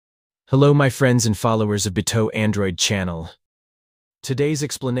Hello my friends and followers of Bedone Android channel. Today's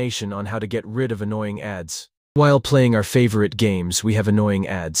explanation on how to get rid of annoying ads. While playing our favorite games, we have annoying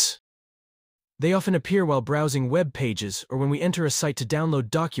ads. They often appear while browsing web pages or when we enter a site to download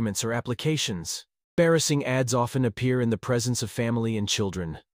documents or applications. Embarrassing ads often appear in the presence of family and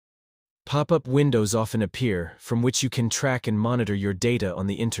children. Pop-up windows often appear, from which you can track and monitor your data on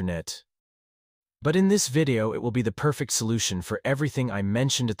the internet. But in this video, it will be the perfect solution for everything I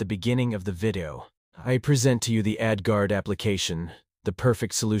mentioned at the beginning of the video. I present to you the AdGuard application, the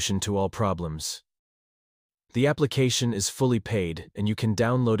perfect solution to all problems. The application is fully paid, and you can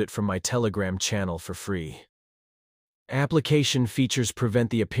download it from my Telegram channel for free. Application features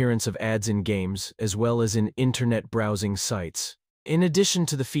prevent the appearance of ads in games, as well as in internet browsing sites. In addition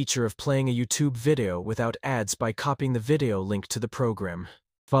to the feature of playing a YouTube video without ads by copying the video link to the program.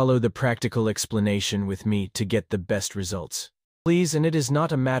 Follow the practical explanation with me to get the best results. Please, and it is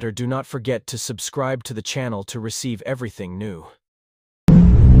not a matter, do not forget to subscribe to the channel to receive everything new.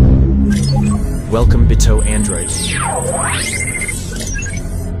 Welcome Bedone Android.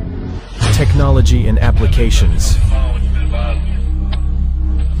 Technology and applications.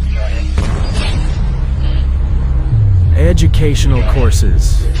 Educational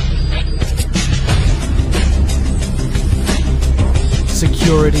courses.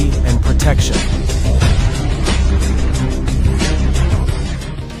 Security and protection.